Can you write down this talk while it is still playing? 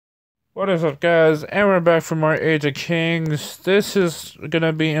What is up, guys? And we're back for more Age of Kings. This is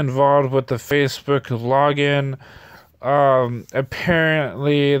gonna be involved with the Facebook login.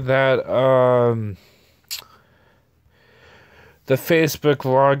 Apparently the Facebook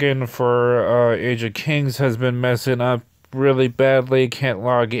login for Age of Kings has been messing up really badly. Can't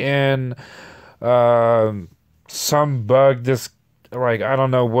log in. Um, some bug. This like I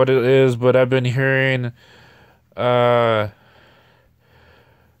don't know what it is, but I've been hearing. Uh,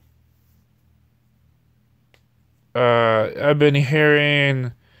 I've been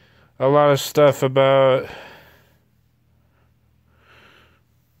hearing a lot of stuff about.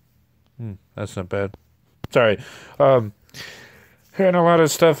 That's not bad. Sorry. Um, Hearing a lot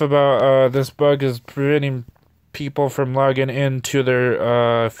of stuff about this bug is preventing people from logging into their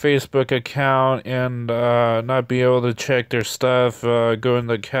Facebook account and not be able to check their stuff, go in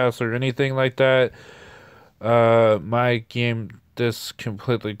the castle or anything like that. My game this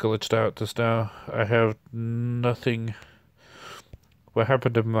completely glitched out just now. I have nothing. What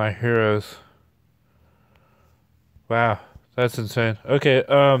happened to my heroes? Wow, that's insane. Okay,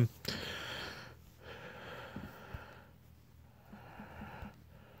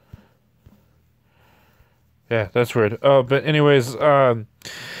 yeah, that's weird. Oh, but anyways, yeah,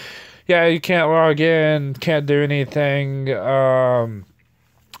 you can't log in, can't do anything. I've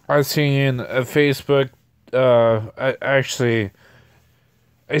seen a Facebook, actually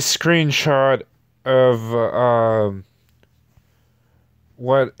a screenshot of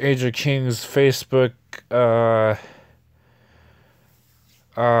what Age of Kings Facebook uh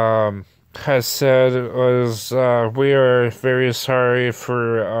has said was we are very sorry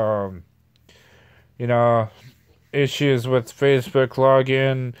for you know issues with Facebook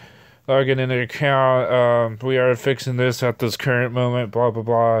login in an account. We are fixing this at this current moment. Blah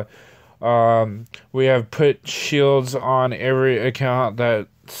blah blah. We have put shields on every account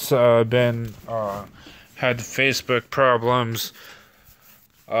that's been had Facebook problems.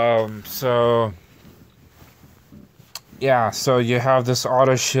 So yeah, so you have this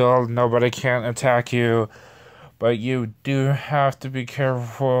auto shield. Nobody can attack you, but you do have to be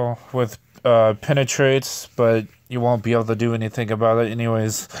careful with penetrates. But you won't be able to do anything about it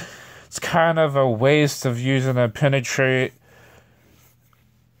anyways. It's kind of a waste of using a penetrate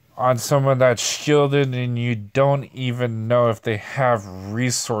on someone that's shielded and you don't even know if they have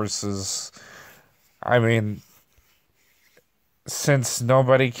resources. I mean, since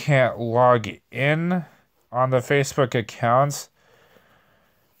nobody can't log in on the Facebook accounts,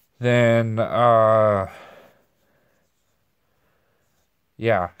 then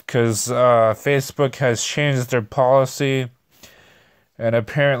yeah, because Facebook has changed their policy. And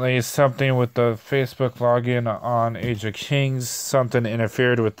apparently, something with the Facebook login on Age of Kings, something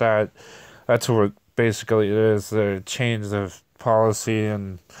interfered with that. That's what basically it is. The change of policy,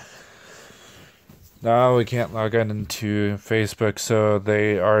 and now we can't log in into Facebook, so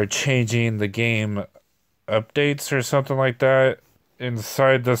they are changing the game updates or something like that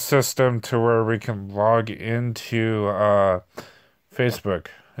inside the system to where we can log into Facebook.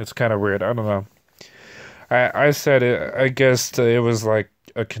 It's kind of weird. I don't know. I said it. I guess it was like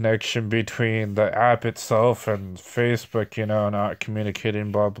a connection between the app itself and Facebook, not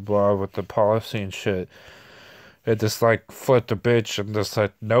communicating blah blah blah with the policy and shit. It just like flipped a bitch and just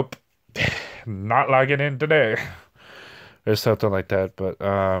like, nope, not logging in today, or something like that. But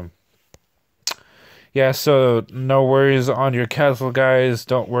yeah. So no worries on your castle, guys.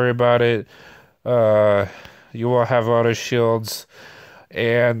 Don't worry about it. Uh, you will have auto shields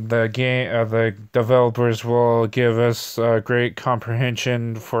and the developers will give us great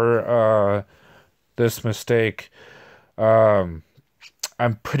comprehension for this mistake. Um,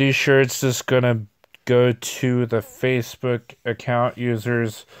 I'm pretty sure it's just gonna go to the Facebook account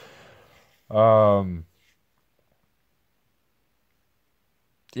users. Um,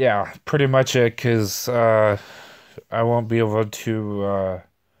 yeah, pretty much it, because I won't be able to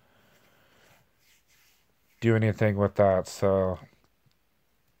do anything with that. So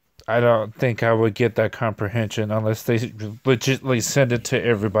I don't think I would get that comprehension unless they legitimately send it to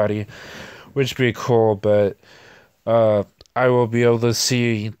everybody, which would be cool, but uh I will be able to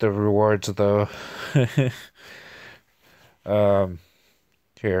see the rewards though. um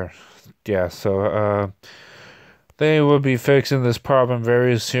Here. Yeah, so they will be fixing this problem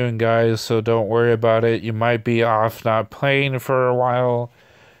very soon, guys, so don't worry about it. You might be off not playing for a while,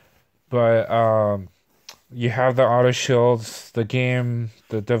 but you have the auto shields. The game,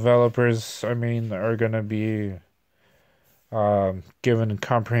 the developers, I mean, are gonna be given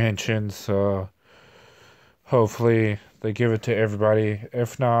comprehension. So hopefully they give it to everybody.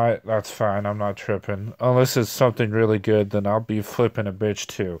 If not, that's fine. I'm not tripping. Unless it's something really good, then I'll be flipping a bitch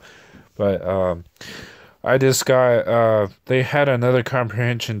too. But I just got they had another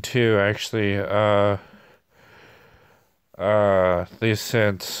comprehension too, actually. They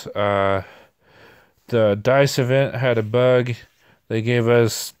sent the dice event had a bug. They gave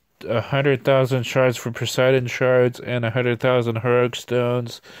us 100,000 shards for Poseidon shards and 100,000 heroic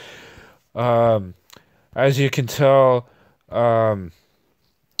stones. Um, as you can tell, um,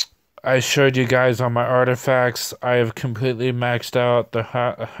 I showed you guys on my artifacts. I have completely maxed out the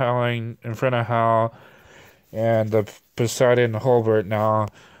Howling in front of Hal and the Poseidon Holbert now.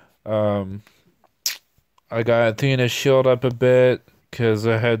 Um, I got Athena's shield up a bit because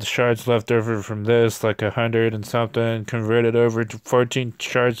I had shards left over from this, like 100 and something. Converted over to 14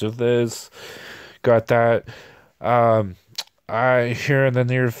 shards of this. Got that. Um, I here in the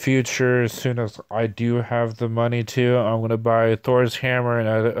near future, as soon as I do have the money to, I'm gonna buy Thor's hammer and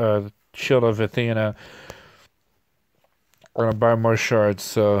a shield of Athena. I'm gonna buy more shards.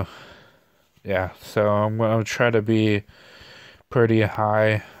 So yeah, so I'm gonna try to be pretty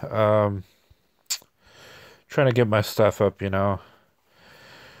high. Trying to get my stuff up, you know.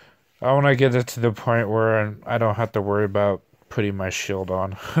 I want to get it to the point where I don't have to worry about putting my shield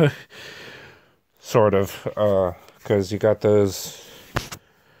on. Sort of. Because you got those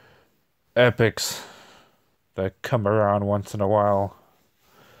epics that come around once in a while.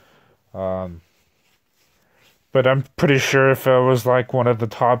 Um, but I'm pretty sure if I was like one of the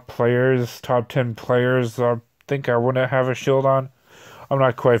top players, top 10 players, I think I wouldn't have a shield on. I'm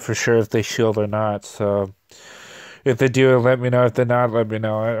not quite for sure if they shield or not, so if they do, let me know. If they're not, let me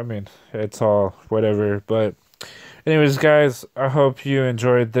know. I mean, it's all whatever. But anyways, guys, I hope you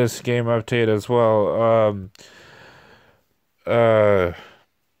enjoyed this game update as well. Uh,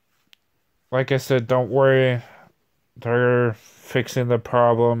 like I said, don't worry. They're fixing the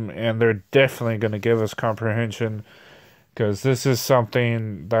problem, and they're definitely going to give us comprehension because this is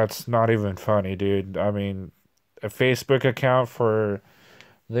something that's not even funny, dude. I mean, a Facebook account for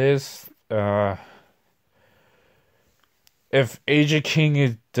this, if Age of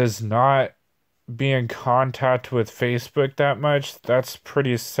King does not be in contact with Facebook that much, that's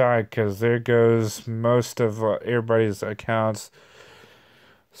pretty sad because there goes most of everybody's accounts.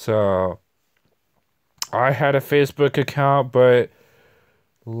 So I had a Facebook account, but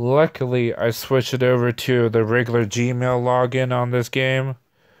luckily I switched it over to the regular Gmail login on this game.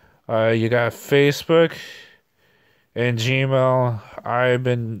 You got Facebook and Gmail. I've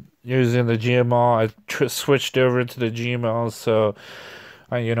been using the Gmail. I switched over to the Gmail, so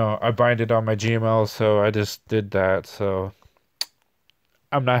I bind it on my Gmail, so I just did that. So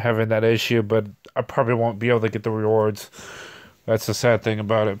I'm not having that issue, but I probably won't be able to get the rewards. That's the sad thing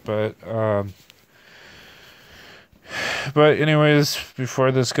about it. But anyways,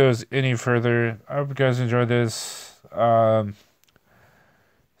 before this goes any further, I hope you guys enjoyed this.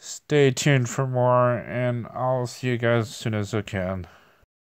 Stay tuned for more, and I'll see you guys as soon as I can.